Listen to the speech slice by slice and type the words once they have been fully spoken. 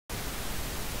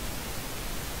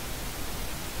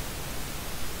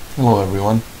Hello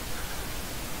everyone.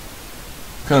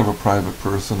 Kind of a private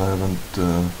person. I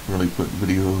haven't really put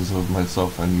videos of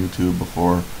myself on YouTube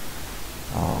before.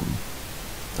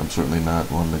 I'm certainly not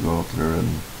one to go out there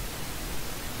and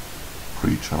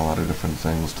preach on a lot of different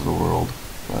things to the world,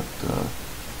 but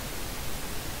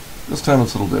this time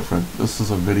it's a little different. This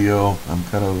is a video I'm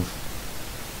kind of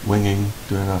winging,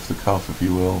 doing off the cuff if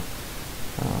you will,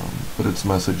 but its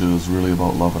message is really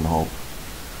about love and hope.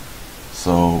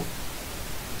 So,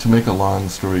 to make a long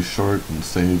story short and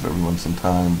save everyone some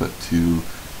time, but to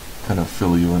kind of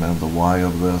fill you in on the why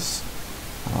of this,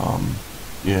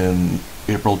 in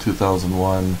April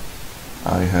 2001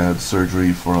 I had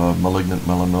surgery for a malignant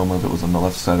melanoma that was on the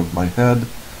left side of my head,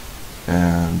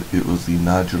 and it was the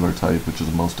nodular type, which is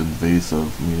the most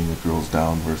invasive, meaning it grows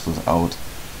down versus out,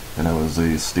 and I was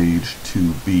a stage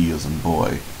 2B as in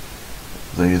boy.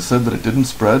 They said that it didn't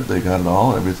spread, they got it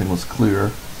all, everything was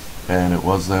clear, and it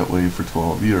was that way for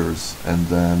 12 years. And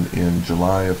then in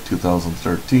July of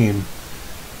 2013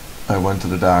 I went to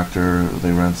the doctor,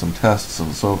 they ran some tests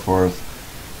and so forth,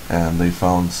 and they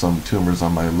found some tumors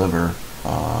on my liver,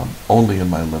 only in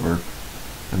my liver,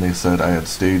 and they said I had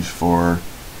stage 4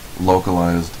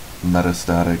 localized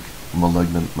metastatic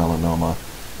malignant melanoma,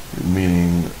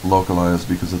 meaning localized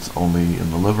because it's only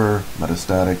in the liver,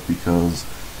 metastatic because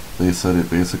they said it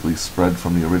basically spread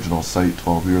from the original site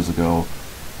 12 years ago,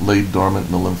 laid dormant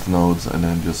in the lymph nodes, and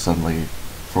then just suddenly,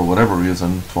 for whatever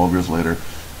reason, 12 years later,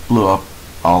 blew up,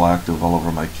 all active all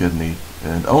over my kidney,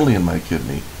 and only in my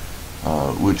kidney,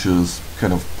 which is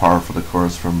kind of par for the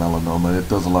course for melanoma. It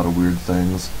does a lot of weird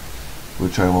things,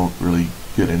 which I won't really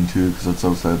get into because it's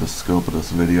outside the scope of this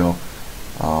video,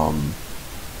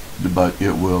 but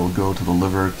it will go to the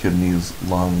liver, kidneys,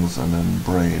 lungs, and then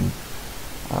brain.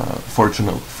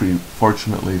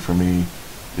 Fortunately for me,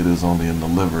 it is only in the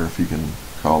liver, if you can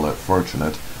call it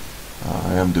fortunate.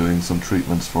 I am doing some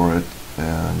treatments for it,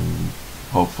 and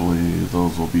hopefully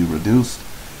those will be reduced.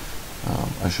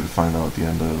 I should find out at the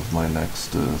end of my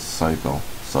next cycle.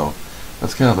 So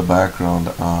that's kind of the background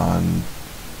on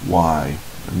why.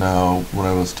 Now, when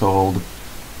I was told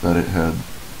that it had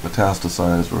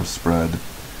metastasized or spread,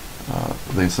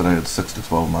 they said I had 6 to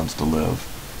 12 months to live,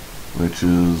 which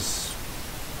is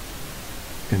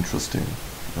interesting.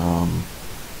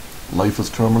 Life is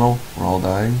terminal, we're all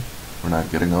dying, we're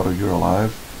not getting out of here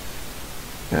alive,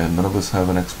 and none of us have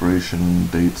an expiration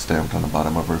date stamped on the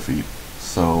bottom of our feet.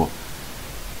 So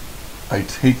I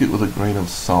take it with a grain of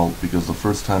salt, because the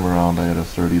first time around I had a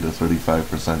 30 to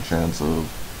 35% chance of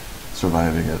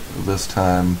surviving it. This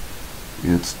time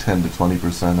it's 10 to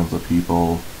 20% of the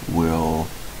people will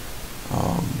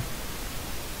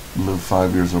live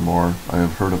 5 years or more. I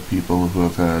have heard of people who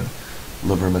have had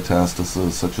liver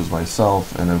metastasis, such as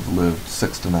myself, and have lived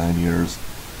 6 to 9 years.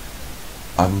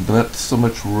 I'm not so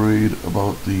much worried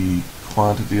about the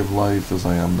quantity of life as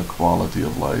I am the quality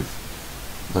of life.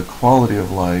 The quality of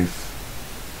life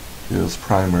is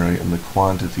primary and the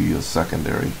quantity is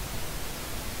secondary.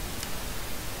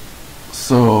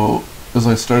 So, as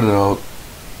I started out,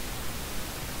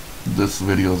 this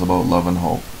video is about love and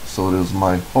hope. So it is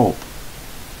my hope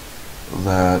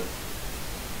that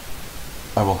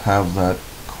I will have that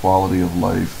quality of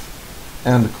life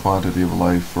and quantity of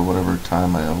life for whatever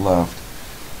time I have left.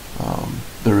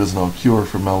 There is no cure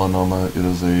for melanoma. It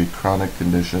is a chronic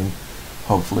condition.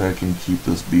 Hopefully I can keep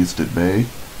this beast at bay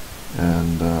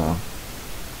and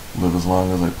live as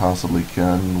long as I possibly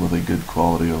can with a good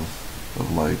quality of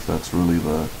life. That's really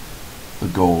the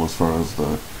goal as far as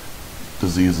the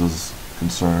disease is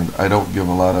concerned. I don't give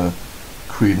a lot of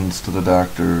credence to the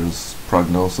doctor's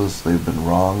prognosis. They've been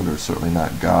wrong. They're certainly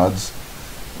not gods.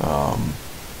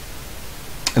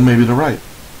 And maybe they're right.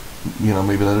 You know,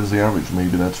 maybe that is the average.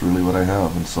 Maybe that's really what I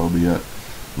have, and so be it.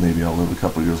 Maybe I'll live a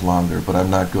couple years longer, but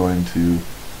I'm not going to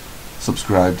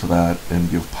subscribe to that and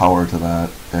give power to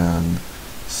that and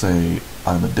say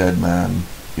I'm a dead man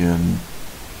in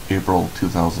April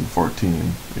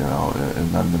 2014, you know,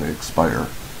 and I'm going to expire.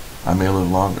 I may live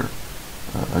longer.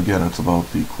 Again, it's about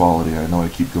the quality. I know I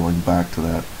keep going back to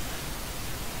that,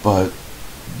 but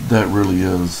that really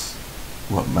is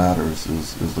what matters,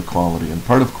 is the quality. And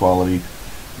part of quality,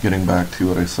 getting back to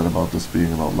what I said about this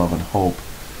being about love and hope,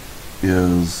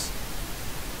 is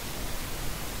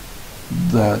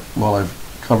that while I've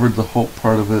covered the hope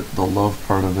part of it, the love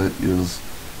part of it is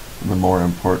the more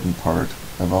important part.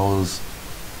 I've always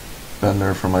been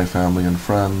there for my family and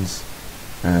friends,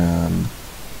 and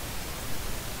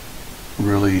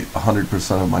really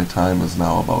 100% of my time is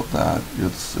now about that.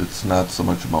 It's not so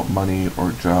much about money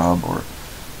or job or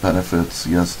benefits.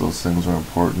 Yes, those things are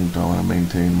important. I want to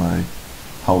maintain my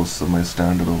house and my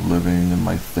standard of living and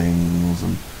my things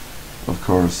and of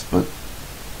course, but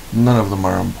none of them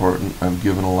are important. I've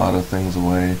given a lot of things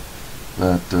away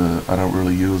that I don't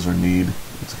really use or need.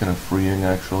 It's kind of freeing,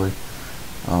 actually.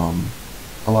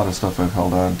 A lot of stuff I've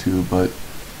held on to, but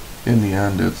in the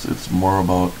end, it's more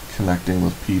about connecting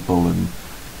with people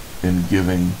and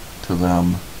giving to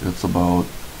them. It's about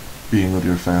being with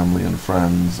your family and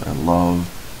friends and love,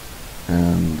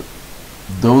 and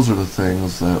those are the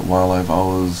things that, while I've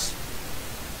always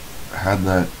had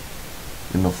that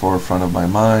in the forefront of my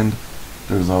mind,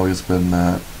 there's always been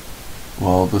that,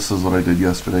 well, this is what I did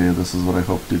yesterday, this is what I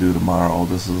hope to do tomorrow,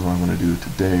 this is what I'm going to do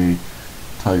today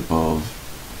type of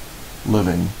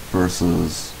living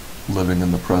versus living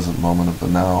in the present moment of the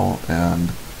now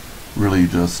and really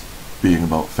just being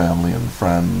about family and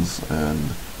friends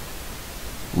and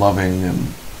loving and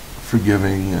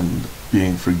forgiving and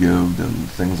being forgived and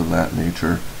things of that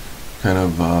nature. Kind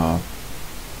of a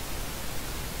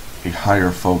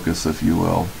higher focus, if you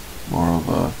will, more of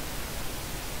a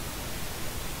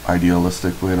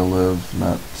idealistic way to live,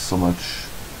 not so much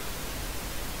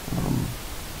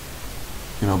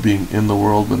being in the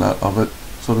world but not of it,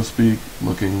 so to speak.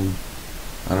 Looking,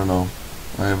 I don't know,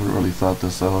 I haven't really thought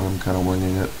this out, I'm kind of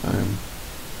winging it.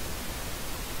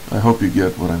 I hope you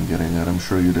get what I'm getting at. I'm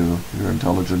sure you do. You're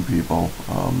intelligent people.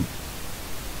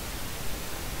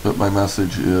 But my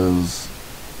message is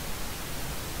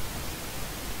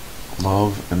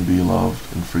love and be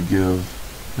loved, and forgive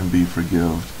and be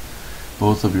forgived,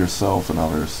 both of yourself and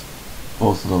others.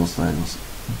 Both of those things.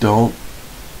 Don't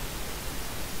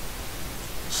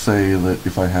say that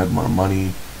if I had more money,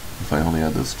 if I only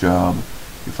had this job,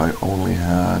 if I only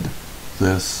had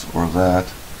this or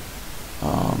that,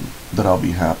 that I'll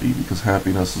be happy, because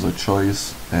happiness is a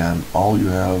choice, and all you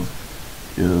have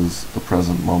is the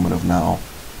present moment of now.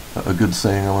 A good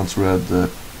saying I once read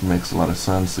that makes a lot of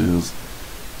sense is,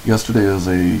 yesterday is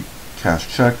a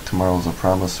cash check, tomorrow is a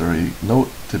promissory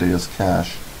note, today is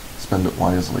cash, spend it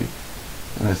wisely.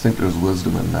 And I think there's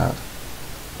wisdom in that.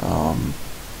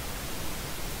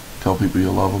 Tell people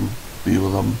you love them, be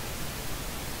with them,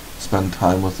 spend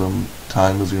time with them.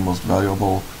 Time is your most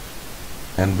valuable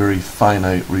and very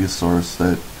finite resource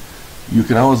that you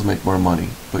can always make more money,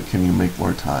 but can you make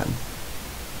more time?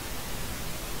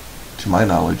 To my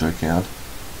knowledge, I can't.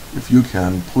 If you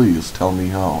can, please tell me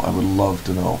how. I would love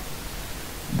to know.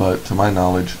 But to my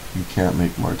knowledge, you can't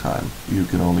make more time. You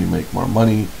can only make more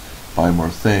money, buy more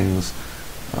things,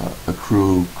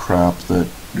 accrue crap that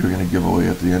you're going to give away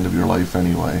at the end of your life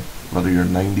anyway. Whether you're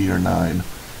 90 or 9,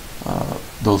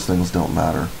 those things don't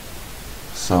matter.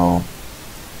 So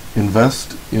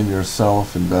invest in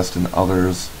yourself, invest in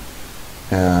others,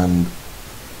 and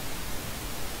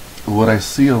what I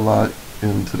see a lot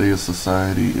in today's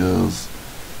society is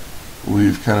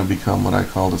we've kind of become what I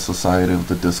call the society of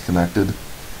the disconnected.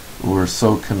 We're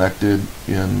so connected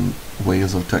in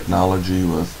ways of technology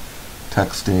with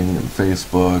texting and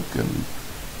Facebook and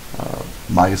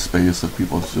MySpace, if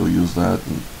people still use that,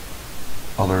 and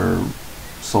other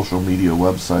social media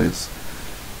websites.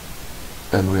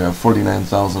 And we have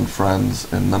 49,000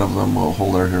 friends, and none of them will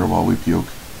hold our hair while we puke,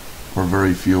 or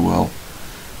very few will.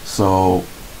 So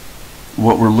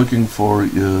what we're looking for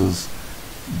is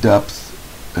depth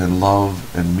and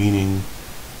love and meaning,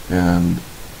 and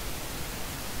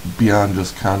beyond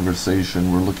just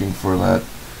conversation, we're looking for that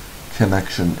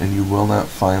connection, and you will not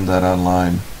find that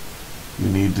online. You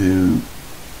need to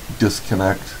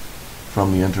disconnect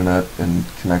from the internet and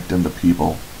connect into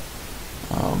people.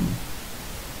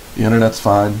 The internet's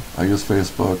fine. I use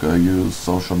Facebook, I use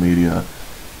social media,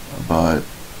 but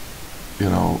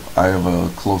I have a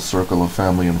close circle of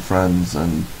family and friends,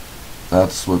 and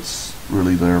that's what's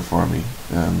really there for me,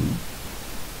 and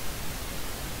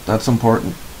that's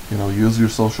important. Use your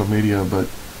social media, but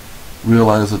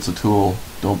realize it's a tool.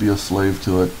 Don't be a slave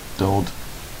to it. Don't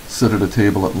sit at a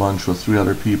table at lunch with 3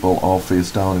 other people all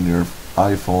face down in your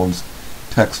iPhones,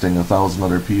 texting 1,000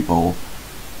 other people,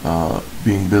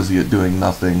 being busy at doing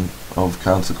nothing of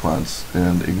consequence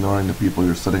and ignoring the people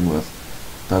you're sitting with.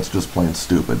 That's just plain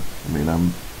stupid. I mean,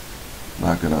 I'm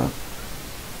not going to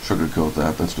sugarcoat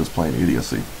that. That's just plain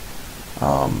idiocy.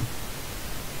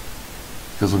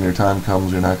 Because when your time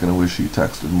comes, you're not going to wish you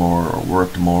texted more or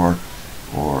worked more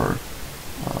or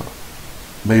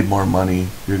made more money.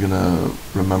 You're going to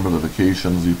remember the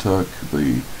vacations you took.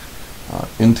 The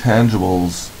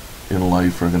intangibles in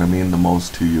life are going to mean the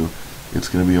most to you. It's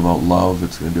going to be about love.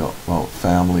 It's going to be about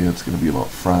family. It's going to be about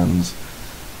friends.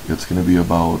 It's going to be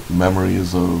about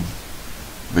memories of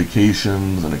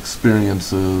vacations and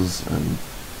experiences and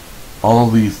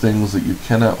all the things that you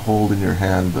cannot hold in your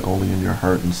hand but only in your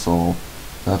heart and soul.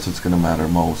 That's what's going to matter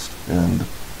most. And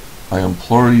I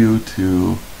implore you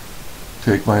to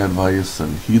take my advice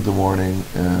and heed the warning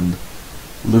and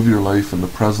live your life in the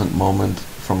present moment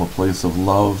from a place of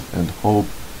love and hope,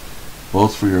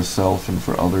 both for yourself and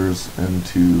for others, and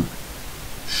to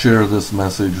share this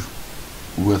message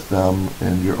with them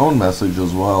and your own message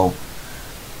as well,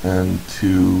 and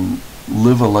to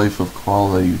live a life of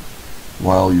quality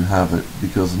while you have it,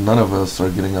 because none of us are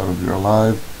getting out of here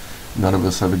alive. None of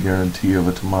us have a guarantee of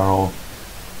a tomorrow,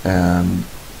 and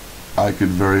I could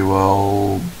very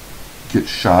well get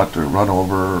shot or run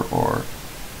over or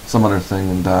some other thing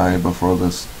and die before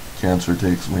this cancer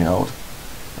takes me out,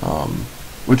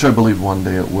 which I believe one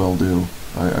day it will do.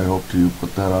 I hope to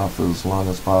put that off as long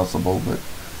as possible, but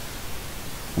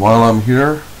while I'm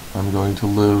here, I'm going to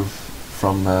live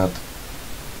from that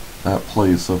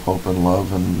place of hope and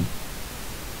love, and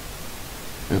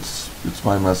it's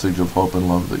my message of hope and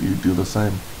love that you do the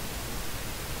same.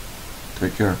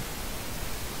 Take care.